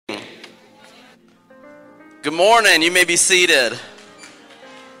Good morning. You may be seated.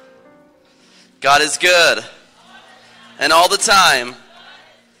 God is good. And all the time.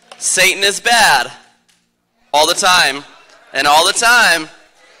 Satan is bad. All the time. And all the time.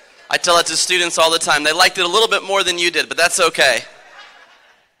 I tell it to students all the time. They liked it a little bit more than you did, but that's okay.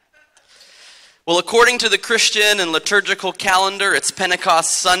 Well, according to the Christian and liturgical calendar, it's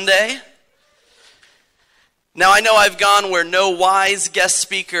Pentecost Sunday. Now, I know I've gone where no wise guest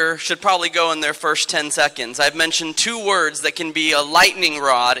speaker should probably go in their first 10 seconds. I've mentioned two words that can be a lightning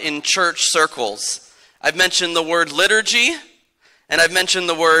rod in church circles. I've mentioned the word liturgy, and I've mentioned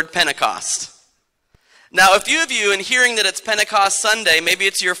the word Pentecost. Now, a few of you, in hearing that it's Pentecost Sunday, maybe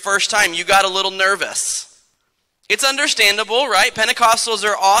it's your first time, you got a little nervous. It's understandable, right? Pentecostals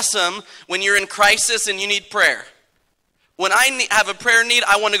are awesome when you're in crisis and you need prayer. When I have a prayer need,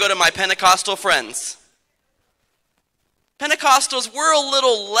 I want to go to my Pentecostal friends. Pentecostals, we're a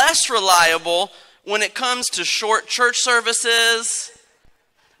little less reliable when it comes to short church services,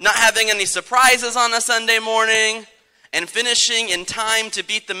 not having any surprises on a Sunday morning, and finishing in time to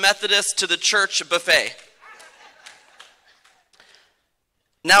beat the Methodists to the church buffet.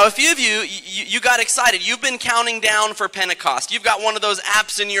 Now, a few of you got excited. You've been counting down for Pentecost. You've got one of those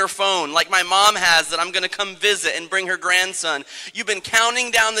apps in your phone, like my mom has, that I'm going to come visit and bring her grandson. You've been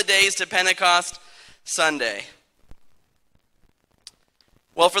counting down the days to Pentecost Sunday.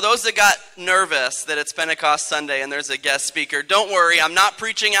 Well, for those that got nervous that it's Pentecost Sunday and there's a guest speaker, don't worry, I'm not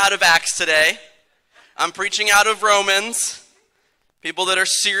preaching out of Acts today. I'm preaching out of Romans. People that are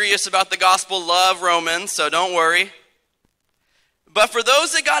serious about the gospel love Romans, so don't worry. But for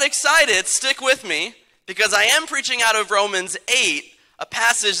those that got excited, stick with me, because I am preaching out of Romans 8, a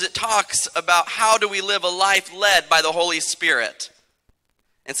passage that talks about how do we live a life led by the Holy Spirit.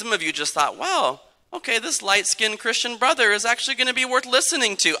 And some of you just thought, wow, okay, this light-skinned Christian brother is actually going to be worth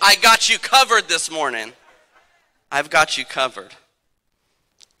listening to. I got you covered this morning. I've got you covered.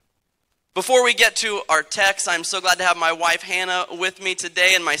 Before we get to our text, I'm so glad to have my wife Hannah with me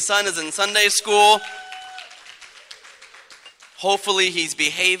today, and my son is in Sunday school. Hopefully he's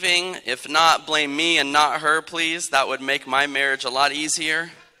behaving. If not, blame me and not her, please. That would make my marriage a lot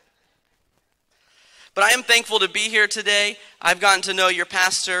easier. But I am thankful to be here today. I've gotten to know your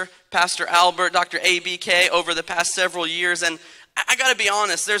pastor, Pastor Albert, Dr. ABK, over the past several years. And I got to be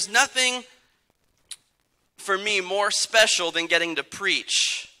honest, there's nothing for me more special than getting to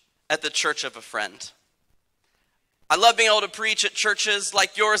preach at the church of a friend. I love being able to preach at churches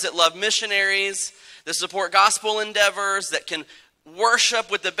like yours that love missionaries, that support gospel endeavors, that can worship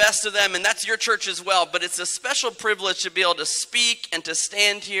with the best of them. And that's your church as well. But it's a special privilege to be able to speak and to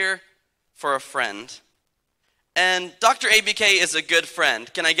stand here for a friend. And Dr. ABK is a good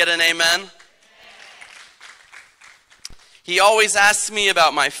friend. Can I get an amen? He always asks me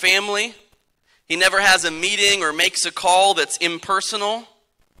about my family. He never has a meeting or makes a call that's impersonal.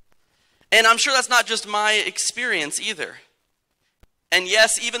 And I'm sure that's not just my experience either. And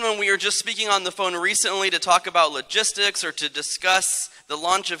yes, even when we were just speaking on the phone recently to talk about logistics or to discuss the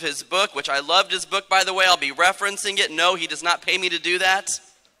launch of his book, which I loved his book, by the way, I'll be referencing it. No, he does not pay me to do that.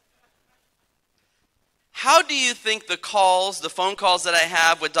 How do you think the phone calls that I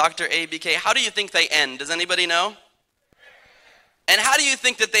have with Dr. ABK, how do you think they end? Does anybody know? And how do you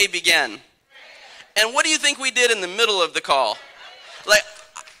think that they begin? And what do you think we did in the middle of the call? Like,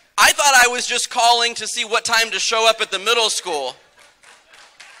 I thought I was just calling to see what time to show up at the middle school.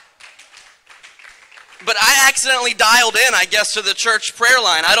 But I accidentally dialed in, I guess, to the church prayer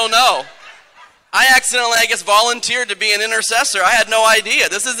line. I don't know. I accidentally, volunteered to be an intercessor. I had no idea.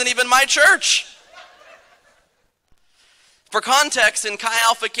 This isn't even my church. For context, in Chi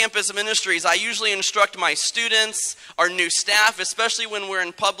Alpha Campus Ministries, I usually instruct my students, our new staff, especially when we're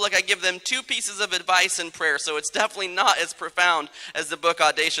in public. I give them two pieces of advice in prayer, so it's definitely not as profound as the book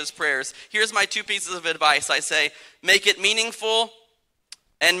Audacious Prayers. Here's my two pieces of advice. I say, make it meaningful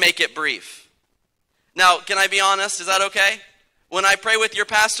and make it brief. Now, can I be honest? Is that okay? When I pray with your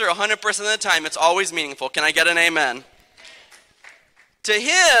pastor, 100% of the time, it's always meaningful. Can I get an amen? To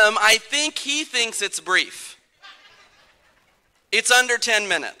him, I think he thinks it's brief. It's under 10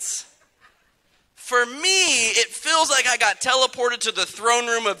 minutes. For me, it feels like I got teleported to the throne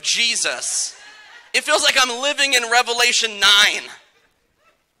room of Jesus. It feels like I'm living in Revelation 9.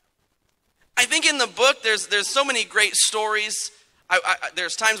 I think in the book, there's so many great stories.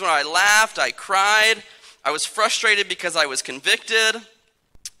 There's times when I laughed, I cried, I was frustrated because I was convicted.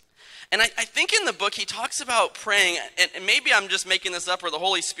 And I think in the book he talks about praying, and maybe I'm just making this up or the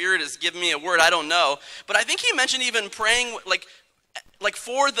Holy Spirit has given me a word, I don't know. But I think he mentioned even praying like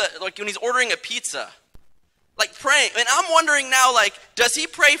when he's ordering a pizza. Like praying. And I'm wondering now, like, does he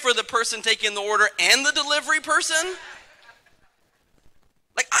pray for the person taking the order and the delivery person?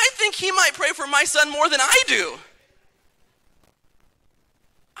 Like, I think he might pray for my son more than I do.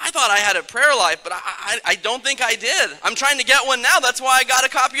 I thought I had a prayer life, but I don't think I did. I'm trying to get one now. That's why I got a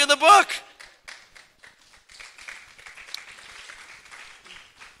copy of the book.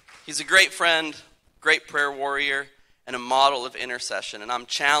 He's a great friend, great prayer warrior, and a model of intercession. And I'm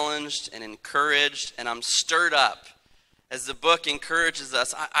challenged and encouraged, and I'm stirred up as the book encourages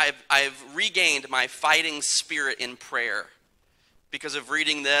us. I've regained my fighting spirit in prayer because of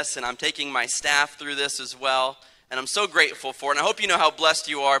reading this, and I'm taking my staff through this as well. And I'm so grateful for it. And I hope you know how blessed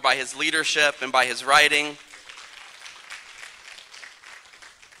you are by his leadership and by his writing.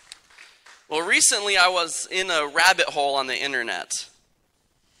 Well, recently I was in a rabbit hole on the internet.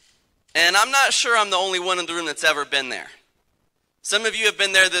 And I'm not sure I'm the only one in the room that's ever been there. Some of you have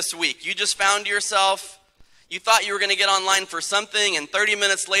been there this week. You just found yourself, you thought you were going to get online for something, and 30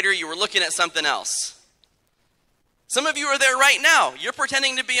 minutes later you were looking at something else. Some of you are there right now. You're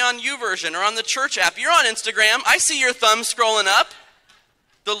pretending to be on YouVersion or on the church app. You're on Instagram. I see your thumb scrolling up.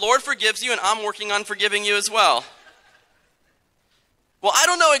 The Lord forgives you, and I'm working on forgiving you as well. Well, I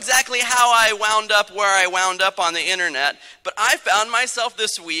don't know exactly how I wound up where I wound up on the internet, but I found myself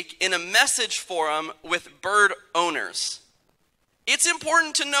this week in a message forum with bird owners. It's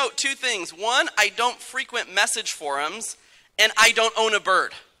important to note two things. One, I don't frequent message forums, and I don't own a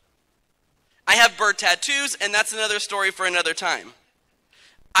bird. I have bird tattoos, and that's another story for another time.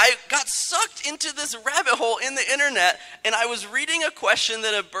 I got sucked into this rabbit hole in the internet, and I was reading a question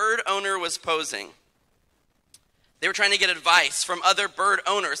that a bird owner was posing. They were trying to get advice from other bird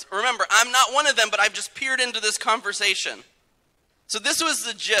owners. Remember, I'm not one of them, but I've just peered into this conversation. So this was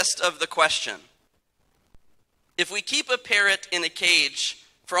the gist of the question. If we keep a parrot in a cage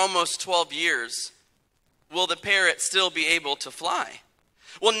for almost 12 years, will the parrot still be able to fly?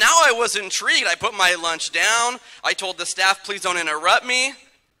 Well, now I was intrigued. I put my lunch down. I told the staff, please don't interrupt me.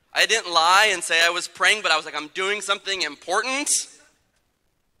 I didn't lie and say I was praying, but I was like, I'm doing something important.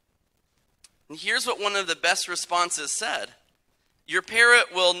 And here's what one of the best responses said. Your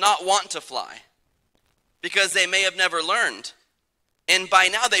parrot will not want to fly because they may have never learned. And by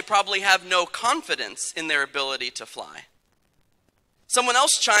now they probably have no confidence in their ability to fly. Someone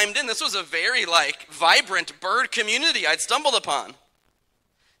else chimed in. This was a very vibrant bird community I'd stumbled upon.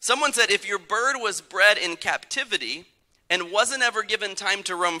 Someone said, if your bird was bred in captivity and wasn't ever given time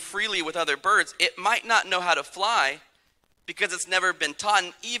to roam freely with other birds, it might not know how to fly because it's never been taught.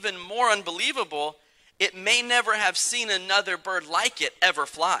 And even more unbelievable, it may never have seen another bird like it ever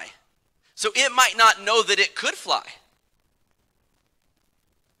fly. So it might not know that it could fly.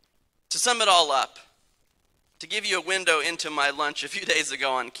 To sum it all up, to give you a window into my lunch a few days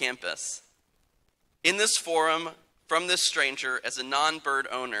ago on campus, in this forum, from this stranger as a non-bird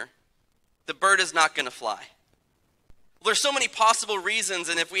owner, the bird is not going to fly. Well, there's so many possible reasons,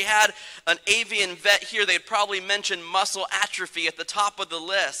 and if we had an avian vet here, they'd probably mention muscle atrophy at the top of the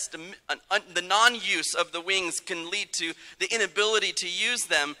list. The non-use of the wings can lead to the inability to use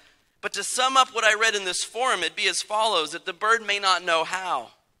them. But to sum up what I read in this forum, it'd be as follows, that the bird may not know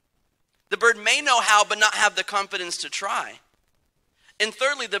how. The bird may know how, but not have the confidence to try. And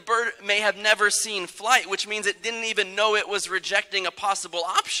thirdly, the bird may have never seen flight, which means it didn't even know it was rejecting a possible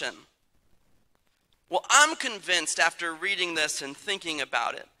option. Well, I'm convinced after reading this and thinking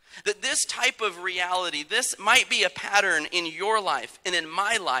about it, that this type of reality, this might be a pattern in your life and in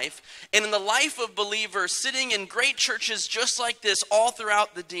my life and in the life of believers sitting in great churches just like this all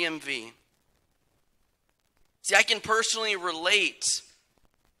throughout the DMV. See, I can personally relate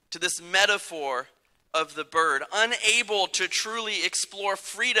to this metaphor of the bird, unable to truly explore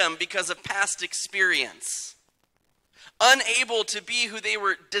freedom because of past experience, unable to be who they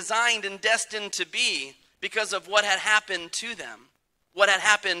were designed and destined to be because of what had happened to them, what had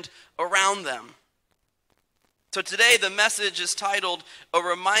happened around them. So today the message is titled, A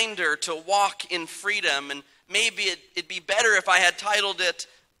Reminder to Walk in Freedom, and maybe it'd be better if I had titled it,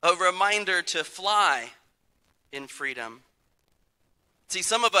 A Reminder to Fly in Freedom. See,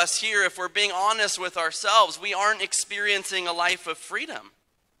 some of us here, if we're being honest with ourselves, we aren't experiencing a life of freedom.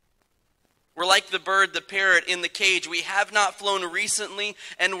 We're like the bird, the parrot in the cage. We have not flown recently,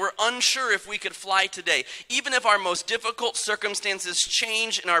 and we're unsure if we could fly today. Even if our most difficult circumstances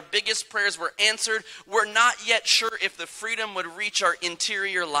change and our biggest prayers were answered, we're not yet sure if the freedom would reach our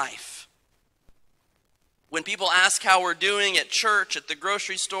interior life. When people ask how we're doing at church, at the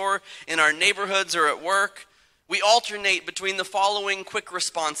grocery store, in our neighborhoods, or at work, we alternate between the following quick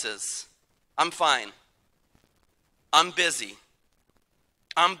responses. I'm fine. I'm busy.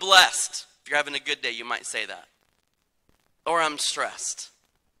 I'm blessed. If you're having a good day, you might say that. or I'm stressed.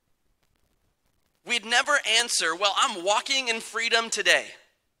 We'd never answer, well, I'm walking in freedom today,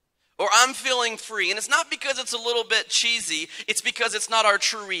 or I'm feeling free. And it's not because it's a little bit cheesy, it's because it's not our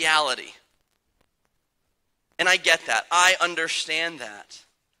true reality. And I get that. I understand that.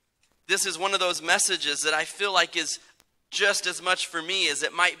 This is one of those messages that I feel like is just as much for me as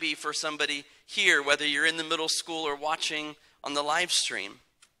it might be for somebody here, whether you're in the middle school or watching on the live stream.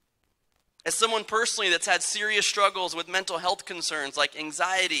 As someone personally that's had serious struggles with mental health concerns like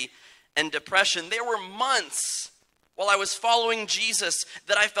anxiety and depression, there were months while I was following Jesus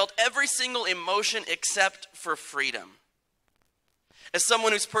that I felt every single emotion except for freedom. As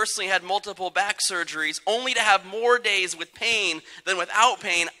someone who's personally had multiple back surgeries, only to have more days with pain than without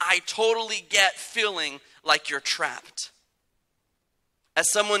pain, I totally get feeling like you're trapped.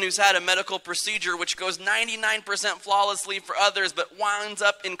 As someone who's had a medical procedure which goes 99% flawlessly for others but winds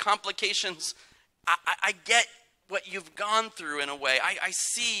up in complications, I get what you've gone through in a way. I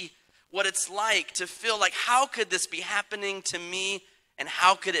see what it's like to feel like, how could this be happening to me, and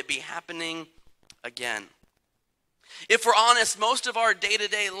how could it be happening again? If we're honest, most of our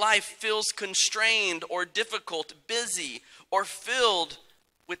day-to-day life feels constrained or difficult, busy, or filled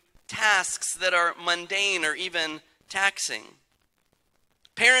with tasks that are mundane or even taxing.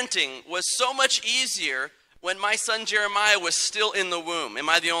 Parenting was so much easier when my son Jeremiah was still in the womb. Am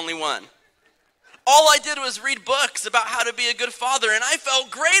I the only one? All I did was read books about how to be a good father, and I felt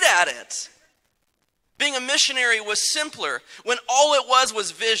great at it. Being a missionary was simpler when all it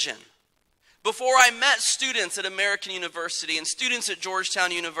was vision. Before I met students at American University and students at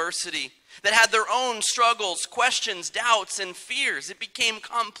Georgetown University that had their own struggles, questions, doubts, and fears, it became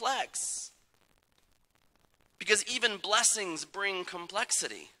complex. Because even blessings bring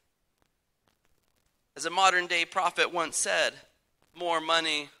complexity. As a modern day prophet once said, more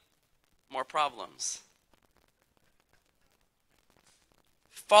money, more problems.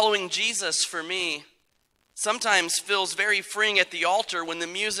 Following Jesus for me sometimes feels very freeing at the altar when the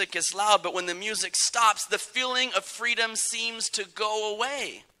music is loud, but when the music stops, the feeling of freedom seems to go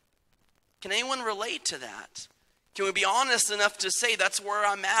away. Can anyone relate to that? Can we be honest enough to say that's where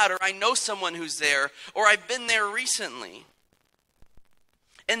I'm at, or I know someone who's there, or I've been there recently?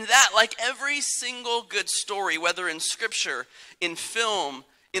 And that, like every single good story, whether in scripture, in film,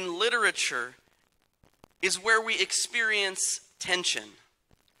 in literature, is where we experience tension.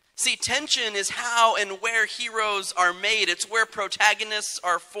 See, tension is how and where heroes are made. It's where protagonists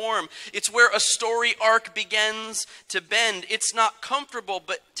are formed. It's where a story arc begins to bend. It's not comfortable,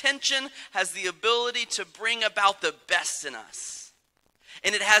 but tension has the ability to bring about the best in us.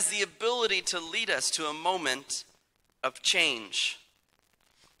 And it has the ability to lead us to a moment of change.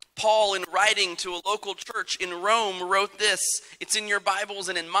 Paul, in writing to a local church in Rome, wrote this. It's in your Bibles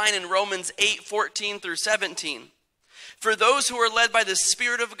and in mine, in Romans 8:14 through 17. For those who are led by the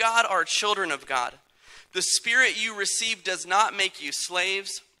Spirit of God are children of God. The Spirit you received does not make you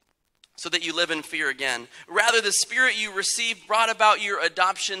slaves so that you live in fear again. Rather, the Spirit you received brought about your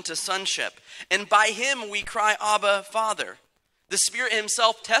adoption to sonship. And by him we cry, Abba, Father. The Spirit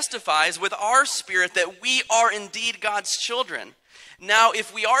himself testifies with our spirit that we are indeed God's children. Now,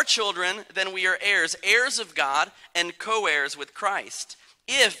 if we are children, then we are heirs, heirs of God and co-heirs with Christ.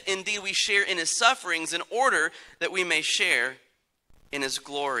 If indeed we share in his sufferings, in order that we may share in his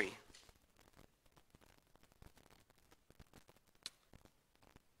glory.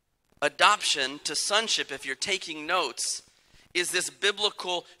 Adoption to sonship, if you're taking notes, is this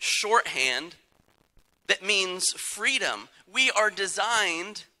biblical shorthand that means freedom. We are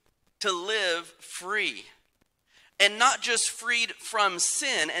designed to live free. And not just freed from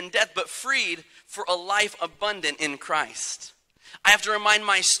sin and death, but freed for a life abundant in Christ. I have to remind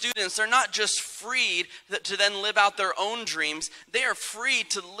my students, they're not just freed to then live out their own dreams. They are free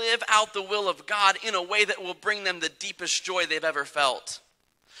to live out the will of God in a way that will bring them the deepest joy they've ever felt.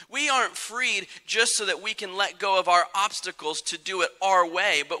 We aren't freed just so that we can let go of our obstacles to do it our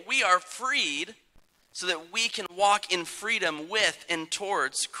way, but we are freed so that we can walk in freedom with and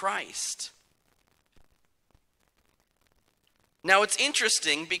towards Christ. Now it's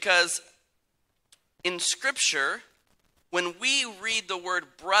interesting because in Scripture, when we read the word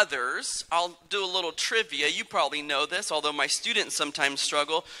brothers, I'll do a little trivia. You probably know this, although my students sometimes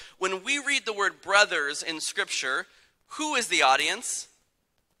struggle. When we read the word brothers in Scripture, who is the audience?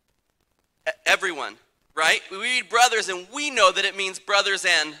 Everyone, right? We read brothers and we know that it means brothers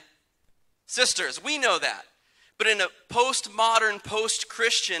and sisters. We know that. But in a postmodern,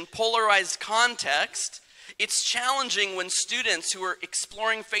 post-Christian, polarized context, It's challenging when students who are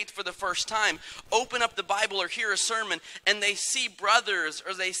exploring faith for the first time open up the Bible or hear a sermon and they see brothers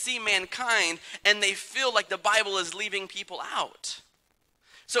or they see mankind and they feel like the Bible is leaving people out.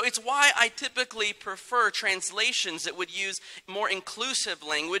 So it's why I typically prefer translations that would use more inclusive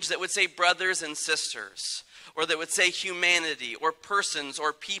language that would say brothers and sisters, or that would say humanity or persons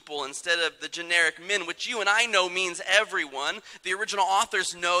or people instead of the generic men, which you and I know means everyone. The original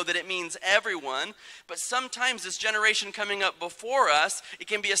authors know that it means everyone, but sometimes this generation coming up before us, it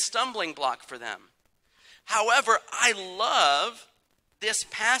can be a stumbling block for them. However, I love this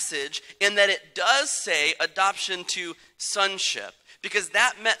passage in that it does say adoption to sonship, because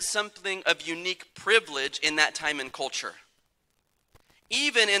that meant something of unique privilege in that time and culture.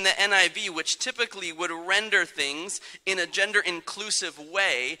 Even in the NIV, which typically would render things in a gender-inclusive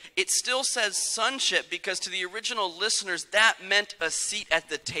way, it still says sonship because to the original listeners, that meant a seat at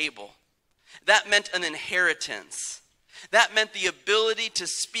the table. That meant an inheritance. That meant the ability to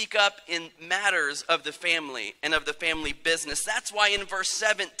speak up in matters of the family and of the family business. That's why in verse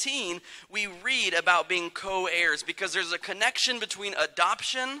 17, we read about being co-heirs, because there's a connection between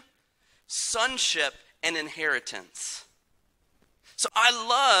adoption, sonship, and inheritance. So I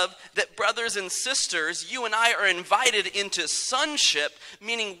love that brothers and sisters, you and I are invited into sonship,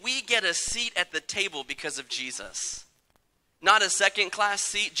 meaning we get a seat at the table because of Jesus. Not a second-class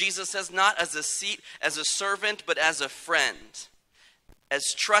seat. Jesus says not as a seat, as a servant, but as a friend,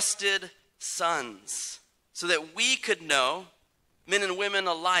 as trusted sons, so that we could know, men and women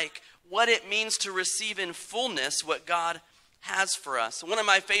alike, what it means to receive in fullness what God has for us. One of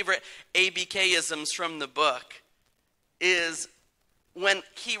my favorite ABK-isms from the book is when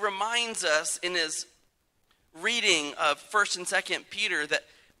he reminds us in his reading of 1st and 2nd Peter that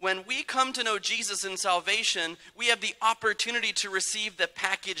when we come to know Jesus in salvation, we have the opportunity to receive the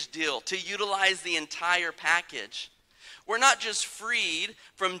package deal, to utilize the entire package. We're not just freed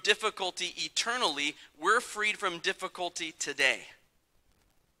from difficulty eternally, we're freed from difficulty today.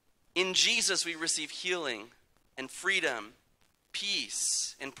 In Jesus, we receive healing and freedom,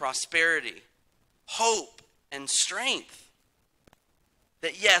 peace and prosperity, hope and strength.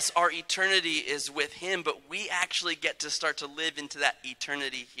 That yes, our eternity is with him, but we actually get to start to live into that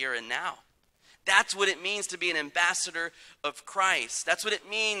eternity here and now. That's what it means to be an ambassador of Christ. That's what it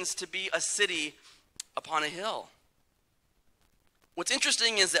means to be a city upon a hill. What's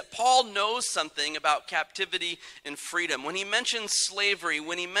interesting is that Paul knows something about captivity and freedom. When he mentions slavery,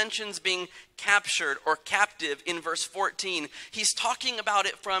 when he mentions being captured or captive in verse 14, he's talking about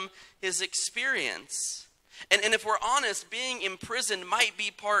it from his experience. And if we're honest, being imprisoned might be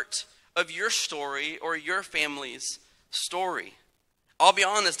part of your story or your family's story. I'll be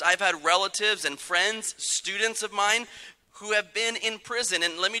honest, I've had relatives and friends, students of mine, who have been in prison.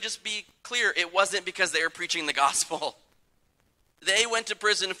 And let me just be clear, it wasn't because they were preaching the gospel. They went to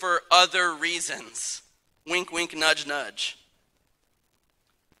prison for other reasons. Wink, wink, nudge, nudge.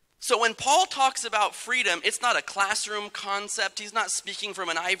 So when Paul talks about freedom, it's not a classroom concept. He's not speaking from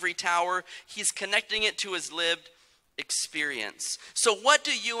an ivory tower. He's connecting it to his lived experience. So what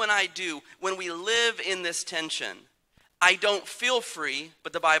do you and I do when we live in this tension? I don't feel free,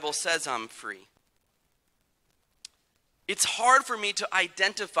 but the Bible says I'm free. It's hard for me to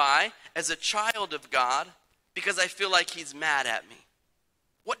identify as a child of God because I feel like he's mad at me.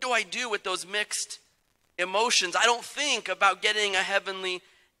 What do I do with those mixed emotions? I don't think about getting a heavenly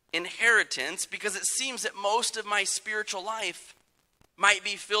inheritance because it seems that most of my spiritual life might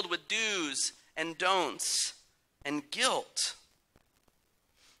be filled with do's and don'ts and guilt.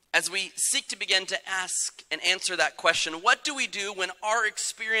 As we seek to begin to ask and answer that question, what do we do when our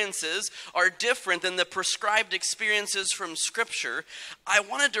experiences are different than the prescribed experiences from Scripture? I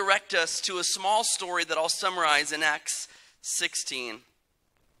want to direct us to a small story that I'll summarize in Acts 16.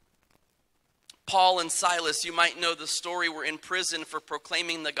 Paul and Silas, you might know the story, were in prison for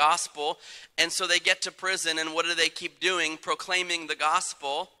proclaiming the gospel. And so they get to prison, and what do they keep doing? Proclaiming the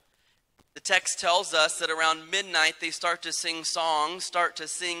gospel. The text tells us that around midnight they start to sing songs, start to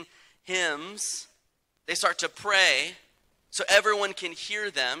sing hymns. They start to pray so everyone can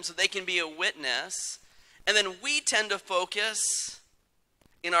hear them, so they can be a witness. And then we tend to focus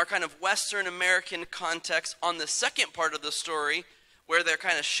in our kind of Western American context on the second part of the story, where their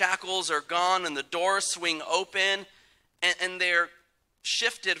kind of shackles are gone and the doors swing open and they're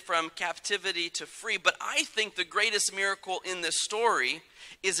shifted from captivity to free. But I think the greatest miracle in this story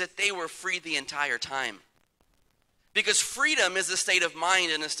is that they were free the entire time. Because freedom is a state of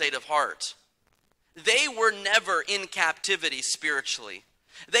mind and a state of heart. They were never in captivity spiritually.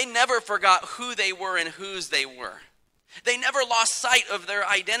 They never forgot who they were and whose they were. They never lost sight of their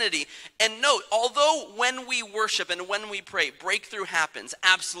identity. And note, although when we worship and when we pray, breakthrough happens,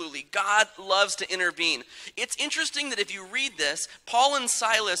 absolutely. God loves to intervene. It's interesting that if you read this, Paul and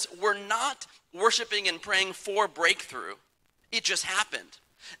Silas were not worshiping and praying for breakthrough. It just happened.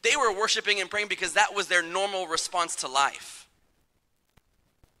 They were worshiping and praying because that was their normal response to life.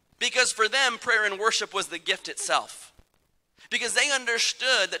 Because for them, prayer and worship was the gift itself. Because they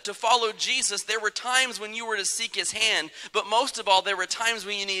understood that to follow Jesus, there were times when you were to seek his hand, but most of all, there were times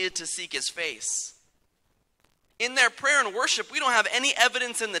when you needed to seek his face. In their prayer and worship, we don't have any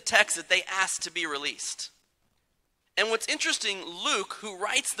evidence in the text that they asked to be released. And what's interesting, Luke, who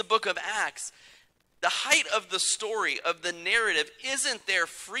writes the book of Acts, the height of the story, of the narrative, isn't their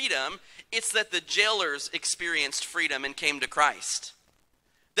freedom, it's that the jailers experienced freedom and came to Christ.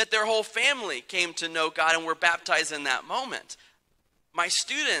 That their whole family came to know God and were baptized in that moment. My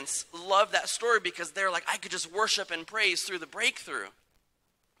students love that story because they're like, I could just worship and praise through the breakthrough.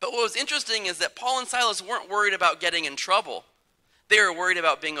 But what was interesting is that Paul and Silas weren't worried about getting in trouble. They were worried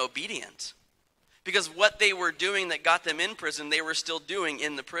about being obedient. Because what they were doing that got them in prison, they were still doing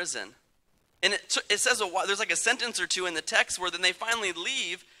in the prison. And it says, there's like a sentence or two in the text where then they finally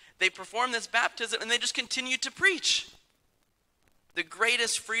leave, they perform this baptism, and they just continue to preach. The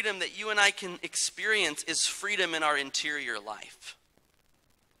greatest freedom that you and I can experience is freedom in our interior life.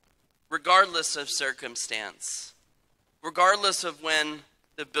 Regardless of circumstance, regardless of when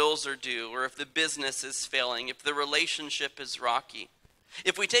the bills are due, or if the business is failing, if the relationship is rocky.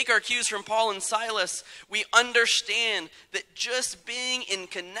 If we take our cues from Paul and Silas, we understand that just being in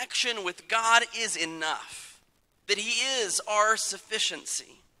connection with God is enough. That he is our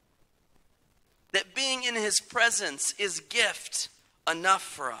sufficiency. That being in his presence is gift enough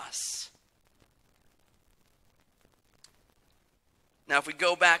for us. Now, if we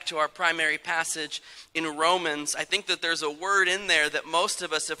go back to our primary passage in Romans, I think that there's a word in there that most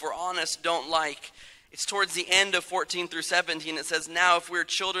of us, if we're honest, don't like. It's towards the end of 14 through 17. It says, now if we're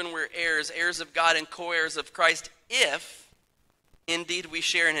children, we're heirs, heirs of God and co-heirs of Christ, if indeed we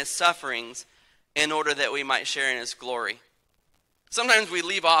share in his sufferings, in order that we might share in his glory. Sometimes we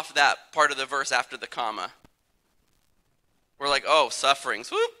leave off that part of the verse after the comma. We're like, oh,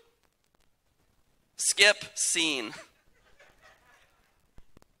 sufferings, whoop. Skip scene.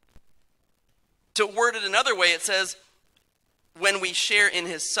 To word it another way, it says, when we share in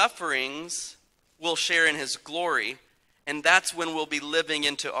his sufferings, we'll share in his glory, and that's when we'll be living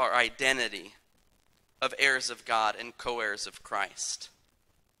into our identity of heirs of God and co-heirs of Christ.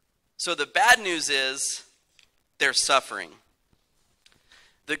 So the bad news is, there's suffering.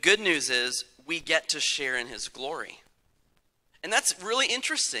 The good news is, we get to share in his glory. And that's really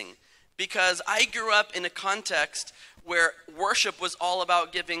interesting, because I grew up in a context where worship was all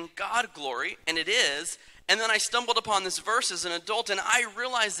about giving God glory, and it is. And then I stumbled upon this verse as an adult, and I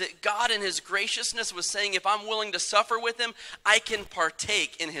realized that God in his graciousness was saying, if I'm willing to suffer with him, I can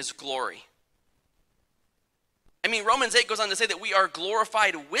partake in his glory. I mean, Romans 8 goes on to say that we are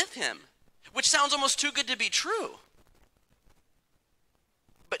glorified with him, which sounds almost too good to be true.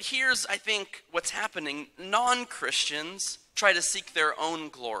 But here's, I think, what's happening. Non-Christians try to seek their own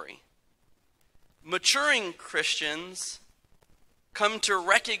glory. Maturing Christians come to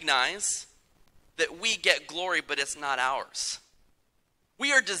recognize that we get glory, but it's not ours.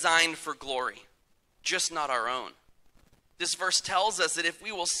 We are designed for glory, just not our own. This verse tells us that if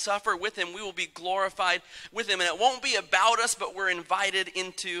we will suffer with him, we will be glorified with him. And it won't be about us, but we're invited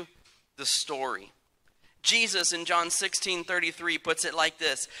into the story. Jesus in John 16:33 puts it like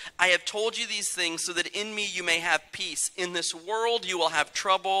this: I have told you these things so that in me you may have peace. In this world you will have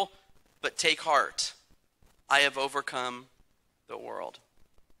trouble, but take heart. I have overcome the world.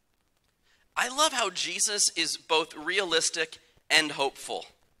 I love how Jesus is both realistic and hopeful.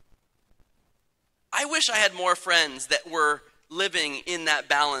 I wish I had more friends that were living in that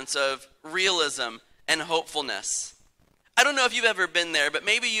balance of realism and hopefulness. I don't know if you've ever been there, but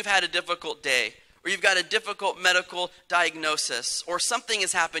maybe you've had a difficult day, or you've got a difficult medical diagnosis, or something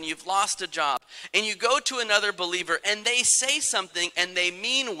has happened, you've lost a job, and you go to another believer and they say something and they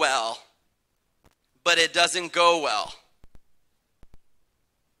mean well, but it doesn't go well.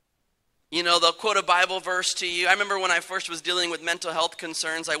 You know, they'll quote a Bible verse to you. I remember when I first was dealing with mental health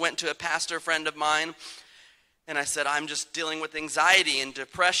concerns, I went to a pastor friend of mine, and I said, I'm just dealing with anxiety and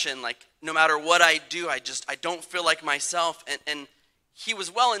depression. Like, no matter what I do, I don't feel like myself. And he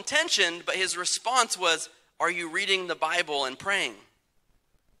was well-intentioned, but his response was, are you reading the Bible and praying?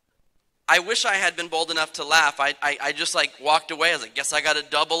 I wish I had been bold enough to laugh. I just like walked away. I was like, guess I got to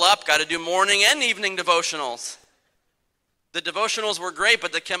double up, got to do morning and evening devotionals. The devotionals were great,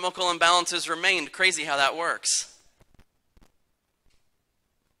 but the chemical imbalances remained. Crazy how that works.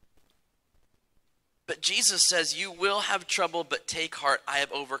 But Jesus says, you will have trouble, but take heart, I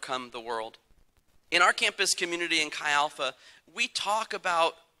have overcome the world. In our campus community in Chi Alpha, we talk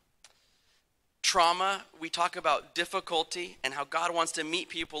about trauma, we talk about difficulty, and how God wants to meet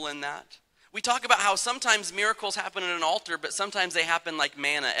people in that. We talk about how sometimes miracles happen at an altar, but sometimes they happen like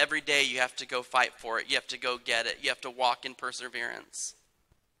manna. Every day you have to go fight for it. You have to go get it. You have to walk in perseverance.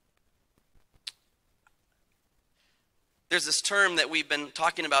 There's this term that we've been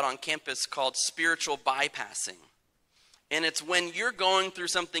talking about on campus called spiritual bypassing. And it's when you're going through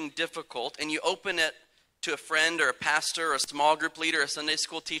something difficult and you open it to a friend or a pastor or a small group leader, a Sunday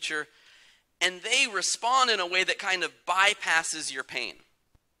school teacher, and they respond in a way that kind of bypasses your pain.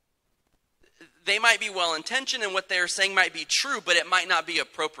 They might be well-intentioned and what they're saying might be true, but it might not be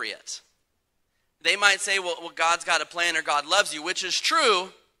appropriate. They might say, well, God's got a plan or God loves you, which is true.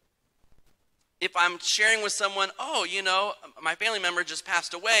 If I'm sharing with someone, oh, you know, my family member just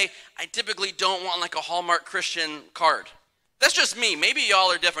passed away, I typically don't want like a Hallmark Christian card. That's just me. Maybe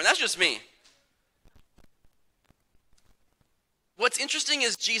y'all are different. That's just me. What's interesting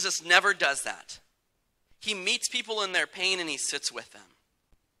is Jesus never does that. He meets people in their pain and he sits with them.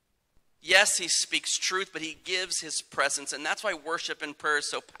 Yes, he speaks truth, but he gives his presence. And that's why worship and prayer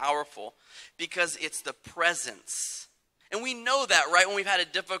is so powerful, because it's the presence. And we know that, right, when we've had a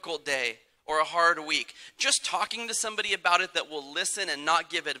difficult day or a hard week. Just talking to somebody about it that will listen and not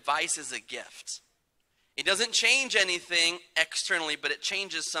give advice is a gift. It doesn't change anything externally, but it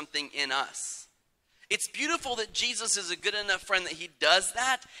changes something in us. It's beautiful that Jesus is a good enough friend that he does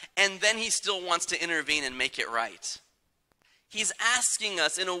that, and then he still wants to intervene and make it right. He's asking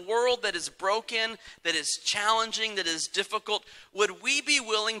us, in a world that is broken, that is challenging, that is difficult, would we be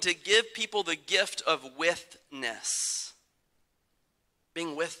willing to give people the gift of withness?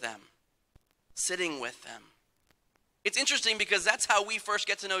 Being with them. Sitting with them. It's interesting because that's how we first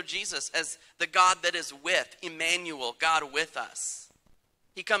get to know Jesus, as the God that is with, Emmanuel, God with us.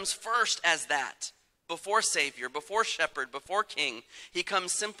 He comes first as that, before Savior, before Shepherd, before King. He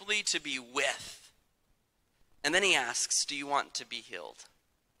comes simply to be with. And then he asks, do you want to be healed?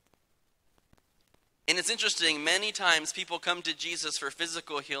 And it's interesting, many times people come to Jesus for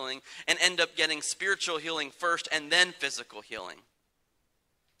physical healing and end up getting spiritual healing first and then physical healing.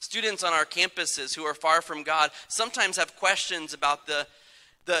 Students on our campuses who are far from God sometimes have questions about the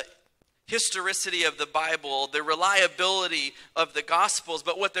historicity of the Bible, the reliability of the Gospels,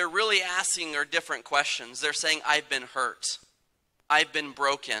 but what they're really asking are different questions. They're saying, I've been hurt. I've been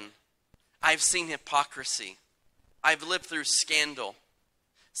broken. I've seen hypocrisy. I've lived through scandal.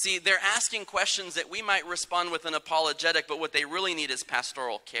 See, they're asking questions that we might respond with an apologetic, but what they really need is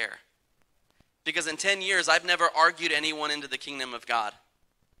pastoral care. Because in 10 years, I've never argued anyone into the kingdom of God.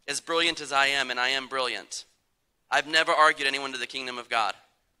 As brilliant as I am, and I am brilliant, I've never argued anyone to the kingdom of God.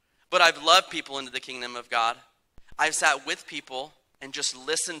 But I've loved people into the kingdom of God. I've sat with people and just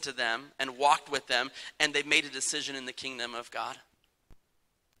listened to them and walked with them, and they've made a decision in the kingdom of God.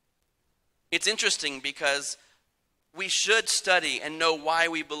 It's interesting because we should study and know why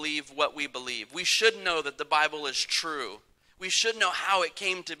we believe what we believe. We should know that the Bible is true. We should know how it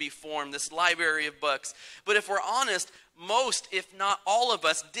came to be formed, this library of books. But if we're honest, most, if not all of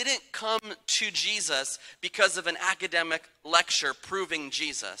us, didn't come to Jesus because of an academic lecture proving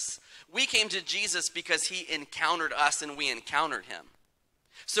Jesus. We came to Jesus because he encountered us and we encountered him.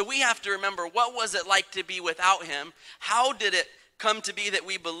 So we have to remember, what was it like to be without him? How did it come to be that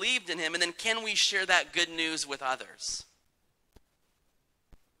we believed in him? And then can we share that good news with others?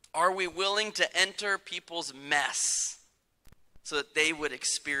 Are we willing to enter people's mess so that they would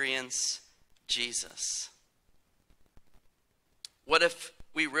experience Jesus? What if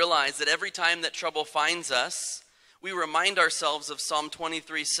we realize that every time that trouble finds us, we remind ourselves of Psalm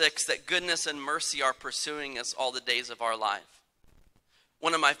 23:6, that goodness and mercy are pursuing us all the days of our life.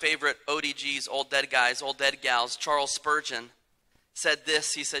 One of my favorite ODGs, old dead guys, old dead gals, Charles Spurgeon, said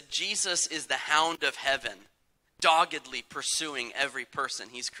this. He said, Jesus is the hound of heaven, doggedly pursuing every person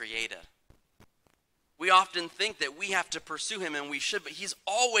he's created. We often think that we have to pursue him, and we should, but he's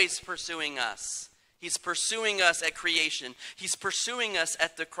always pursuing us. He's pursuing us at creation. He's pursuing us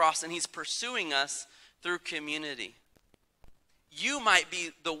at the cross, and he's pursuing us through community. You might be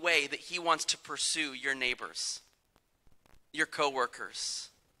the way that he wants to pursue your neighbors, your coworkers,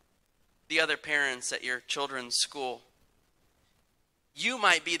 the other parents at your children's school. You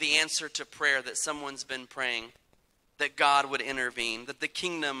might be the answer to prayer that someone's been praying, that God would intervene, that the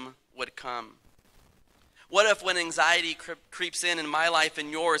kingdom would come. What if when anxiety creeps in my life and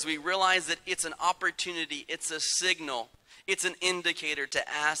yours, we realize that it's an opportunity, it's a signal, it's an indicator to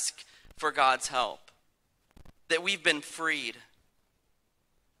ask for God's help, that we've been freed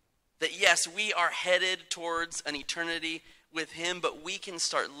That yes, we are headed towards an eternity with him, but we can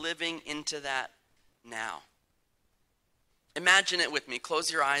start living into that now. Imagine it with me.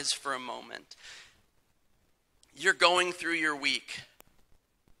 Close your eyes for a moment. You're going through your week,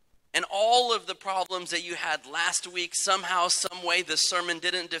 and all of the problems that you had last week, somehow, some way, the sermon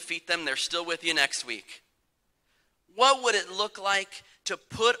didn't defeat them. They're still with you next week. What would it look like to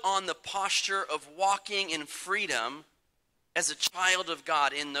put on the posture of walking in freedom as a child of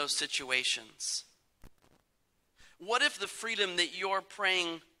God in those situations? What if the freedom that you're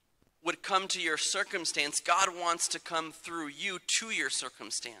praying would come to your circumstance, God wants to come through you to your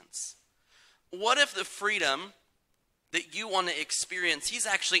circumstance? What if the freedom that you want to experience, he's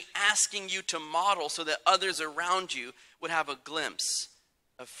actually asking you to model so that others around you would have a glimpse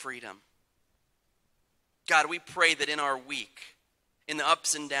of freedom? God, we pray that in our week, in the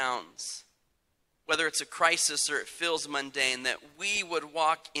ups and downs, whether it's a crisis or it feels mundane, that we would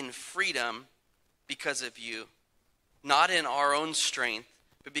walk in freedom because of you. Not in our own strength,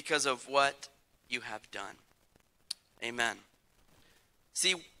 but because of what you have done. Amen.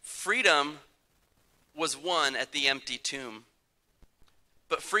 See, freedom was won at the empty tomb.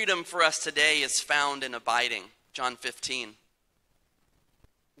 But freedom for us today is found in abiding. John 15.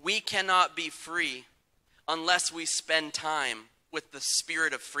 We cannot be free unless we spend time with the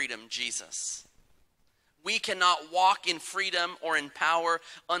Spirit of freedom, Jesus. We cannot walk in freedom or in power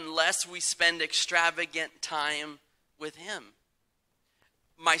unless we spend extravagant time with him.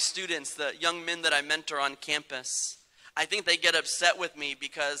 My students, the young men that I mentor on campus, I think they get upset with me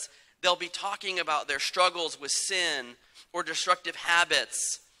because they'll be talking about their struggles with sin or destructive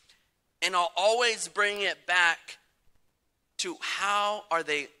habits, and I'll always bring it back to how are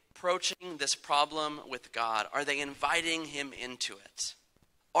they approaching this problem with God? Are they inviting him into it?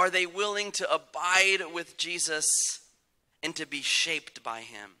 Are they willing to abide with Jesus and to be shaped by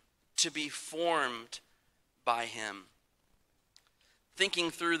him, to be formed by him? Thinking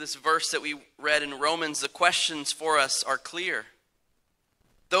through this verse that we read in Romans, the questions for us are clear.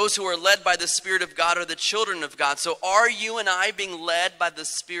 Those who are led by the Spirit of God are the children of God. So are you and I being led by the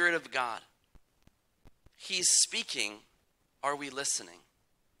Spirit of God? He's speaking. Are we listening?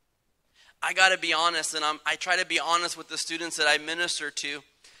 I got to be honest, and I try to be honest with the students that I minister to.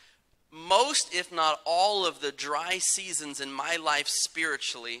 Most, if not all, of the dry seasons in my life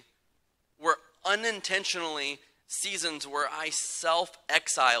spiritually were unintentionally seasons where I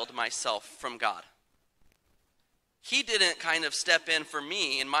self-exiled myself from God. He didn't kind of step in for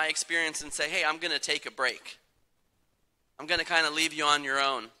me in my experience and say, hey, I'm going to take a break. I'm going to kind of leave you on your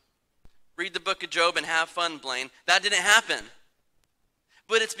own. Read the book of Job and have fun, Blane. That didn't happen.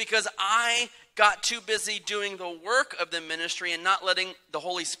 But it's because I got too busy doing the work of the ministry and not letting the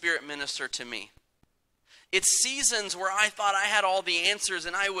Holy Spirit minister to me. It's seasons where I thought I had all the answers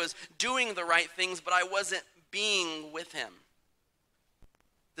and I was doing the right things, but I wasn't being with him.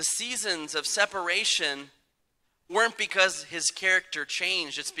 The seasons of separation weren't because his character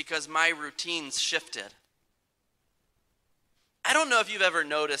changed. It's because my routines shifted. I don't know if you've ever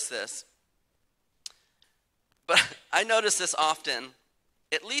noticed this, but I notice this often,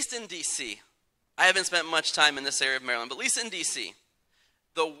 at least in D.C. I haven't spent much time in this area of Maryland, but at least in D.C.,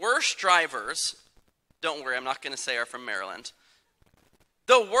 the worst drivers, don't worry, I'm not going to say are from Maryland,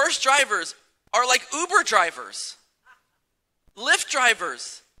 the worst drivers are like Uber drivers, Lyft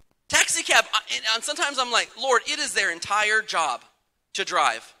drivers, taxi cab. And sometimes I'm like, Lord, it is their entire job to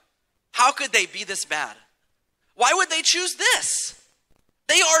drive. How could they be this bad? Why would they choose this?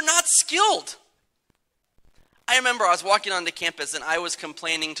 They are not skilled. I remember I was walking onto campus and I was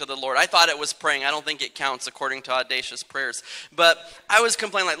complaining to the Lord. I thought it was praying. I don't think it counts according to audacious prayers. But I was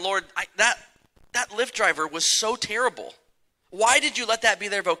complaining like, Lord, that Lyft driver was so terrible. Why did you let that be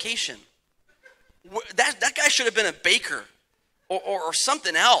their vocation? That guy should have been a baker or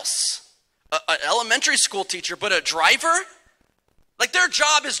something else. An elementary school teacher, but a driver? Like their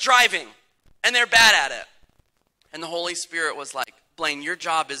job is driving and they're bad at it. And the Holy Spirit was like, Blane, your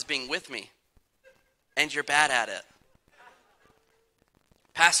job is being with me and you're bad at it.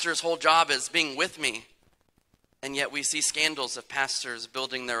 Pastor's whole job is being with me, and yet we see scandals of pastors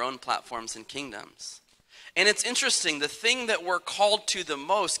building their own platforms and kingdoms. And it's interesting, the thing that we're called to the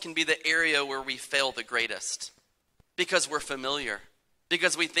most can be the area where we fail the greatest because we're familiar,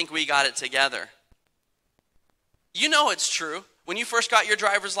 because we think we got it together. You know it's true. When you first got your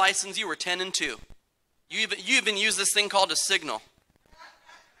driver's license, you were 10 and 2. You even used this thing called a signal.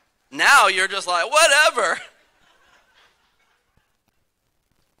 Now you're just like, whatever.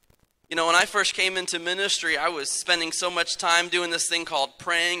 You know, when I first came into ministry, I was spending so much time doing this thing called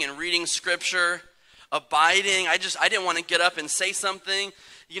praying and reading scripture, abiding. I didn't want to get up and say something.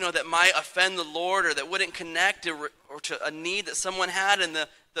 that might offend the Lord or that wouldn't connect or to a need that someone had. And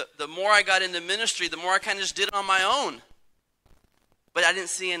the more I got into ministry, the more I kind of just did it on my own. But I didn't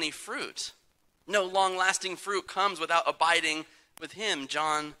see any fruit. No long-lasting fruit comes without abiding with him,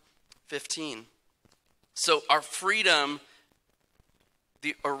 John 15. So our freedom,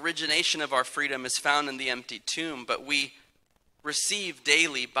 the origination of our freedom is found in the empty tomb, but we receive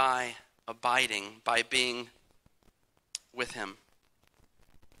daily by abiding, by being with him.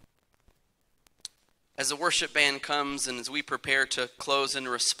 As the worship band comes and as we prepare to close and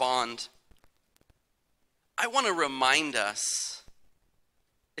respond, I want to remind us,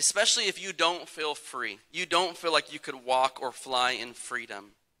 especially if you don't feel free, you don't feel like you could walk or fly in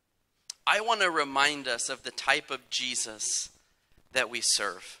freedom, I want to remind us of the type of Jesus that we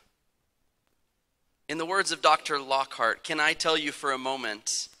serve. In the words of Dr. Lockhart, can I tell you for a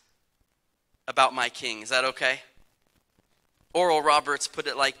moment about my king? Is that okay? Oral Roberts put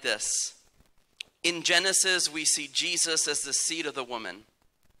it like this. In Genesis, we see Jesus as the seed of the woman.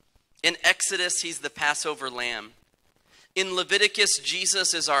 In Exodus, he's the Passover lamb. In Leviticus,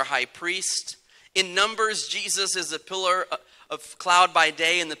 Jesus is our high priest. In Numbers, Jesus is the pillar of cloud by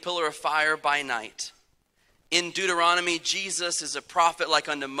day and the pillar of fire by night. In Deuteronomy, Jesus is a prophet like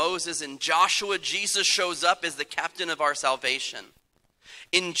unto Moses. In Joshua, Jesus shows up as the captain of our salvation.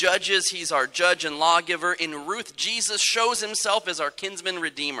 In Judges, he's our judge and lawgiver. In Ruth, Jesus shows himself as our kinsman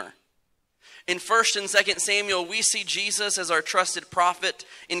redeemer. In 1 and 2 Samuel, we see Jesus as our trusted prophet.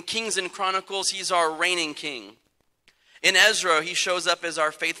 In Kings and Chronicles, he's our reigning king. In Ezra, he shows up as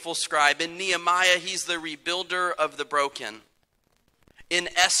our faithful scribe. In Nehemiah, he's the rebuilder of the broken. In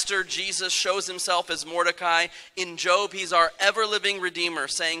Esther, Jesus shows himself as Mordecai. In Job, he's our ever-living Redeemer,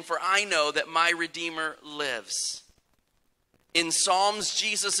 saying, for I know that my Redeemer lives. In Psalms,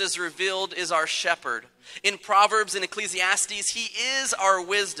 Jesus is revealed as our shepherd. In Proverbs and Ecclesiastes, he is our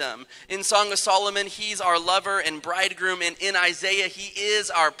wisdom. In Song of Solomon, he's our lover and bridegroom. And in Isaiah, he is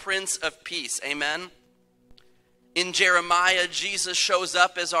our Prince of Peace. Amen? In Jeremiah, Jesus shows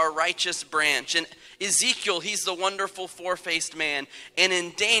up as our righteous branch. In Ezekiel, he's the wonderful four-faced man. And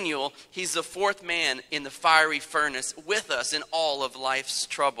in Daniel, he's the fourth man in the fiery furnace with us in all of life's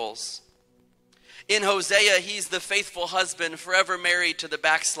troubles. In Hosea, he's the faithful husband, forever married to the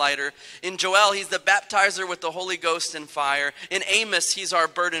backslider. In Joel, he's the baptizer with the Holy Ghost and fire. In Amos, he's our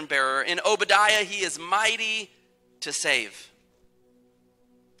burden bearer. In Obadiah, he is mighty to save.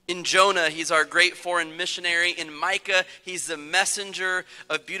 In Jonah, he's our great foreign missionary. In Micah, he's the messenger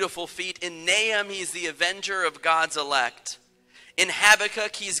of beautiful feet. In Nahum, he's the avenger of God's elect. In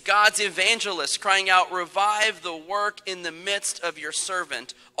Habakkuk, he's God's evangelist, crying out, revive the work in the midst of your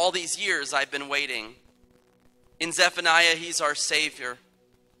servant. All these years I've been waiting. In Zephaniah, he's our Savior.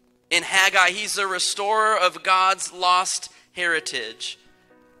 In Haggai, he's the restorer of God's lost heritage.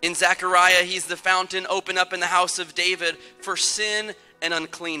 In Zechariah, he's the fountain open up in the house of David for sin and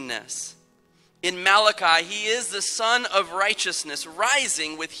uncleanness. In Malachi, he is the Son of righteousness,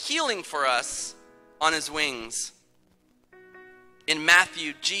 rising with healing for us on his wings. In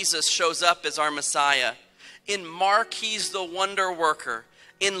Matthew, Jesus shows up as our Messiah. In Mark, he's the wonder worker.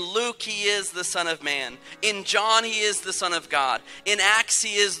 In Luke, he is the Son of Man. In John, he is the Son of God. In Acts,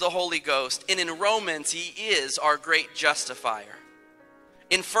 he is the Holy Ghost. And in Romans, he is our great justifier.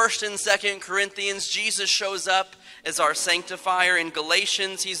 In 1 and 2 Corinthians, Jesus shows up as our sanctifier. In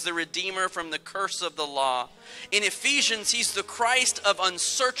Galatians, he's the Redeemer from the curse of the law. In Ephesians, he's the Christ of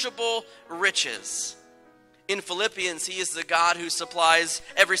unsearchable riches. In Philippians, he is the God who supplies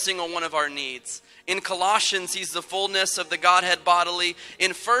every single one of our needs. In Colossians, he's the fullness of the Godhead bodily.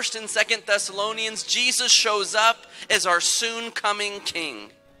 In 1 and 2 Thessalonians, Jesus shows up as our soon-coming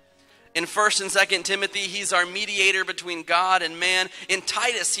King. In 1 and 2 Timothy, he's our mediator between God and man. In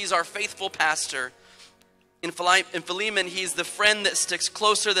Titus, he's our faithful pastor. In Philemon, he's the friend that sticks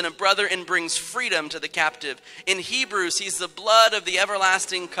closer than a brother and brings freedom to the captive. In Hebrews, he's the blood of the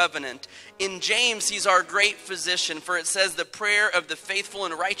everlasting covenant. In James, he's our great physician, for it says the prayer of the faithful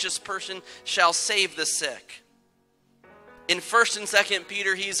and righteous person shall save the sick. In 1 and 2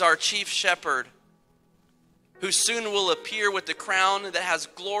 Peter, he's our chief shepherd, who soon will appear with the crown that has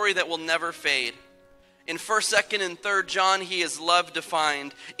glory that will never fade. In 1st, 2nd, and 3rd John, he is love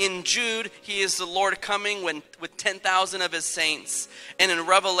defined. In Jude, he is the Lord coming with 10,000 of his saints. And in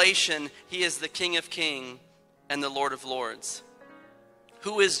Revelation, he is the King of Kings and the Lord of Lords.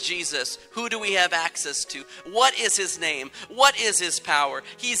 Who is Jesus? Who do we have access to? What is his name? What is his power?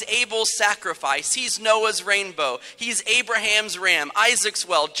 He's Abel's sacrifice. He's Noah's rainbow. He's Abraham's ram, Isaac's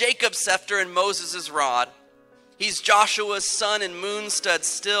well, Jacob's scepter, and Moses' rod. He's Joshua's sun and moon stood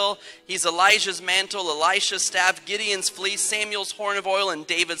still. He's Elijah's mantle, Elisha's staff, Gideon's fleece, Samuel's horn of oil, and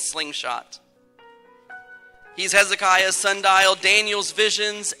David's slingshot. He's Hezekiah's sundial, Daniel's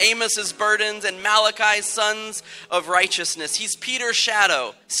visions, Amos's burdens, and Malachi's sons of righteousness. He's Peter's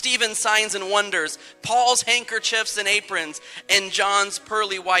shadow, Stephen's signs and wonders, Paul's handkerchiefs and aprons, and John's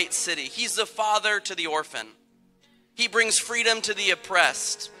pearly white city. He's the father to the orphan. He brings freedom to the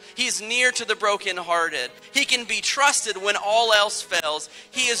oppressed. He's near to the brokenhearted. He can be trusted when all else fails.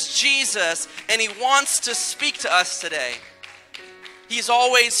 He is Jesus, and he wants to speak to us today. He's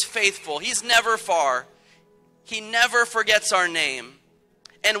always faithful. He's never far. He never forgets our name.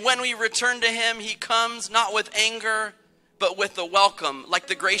 And when we return to him, he comes not with anger, but with a welcome, like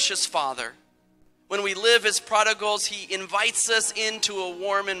the gracious Father. When we live as prodigals, he invites us into a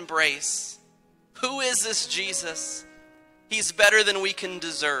warm embrace. Who is this Jesus? He's better than we can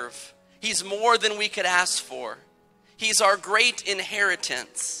deserve. He's more than we could ask for. He's our great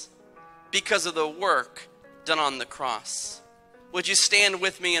inheritance because of the work done on the cross. Would you stand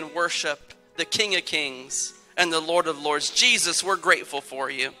with me and worship the King of Kings and the Lord of Lords? Jesus, we're grateful for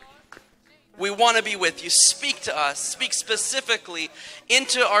you. We want to be with you. Speak to us. Speak specifically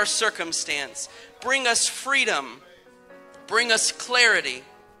into our circumstance. Bring us freedom. Bring us clarity.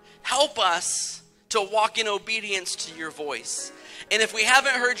 Help us to walk in obedience to your voice. And if we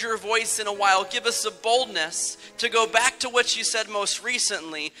haven't heard your voice in a while, give us a boldness to go back to what you said most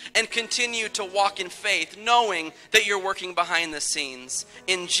recently and continue to walk in faith, knowing that you're working behind the scenes.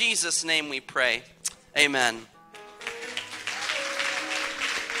 In Jesus' name we pray. Amen.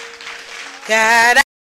 God,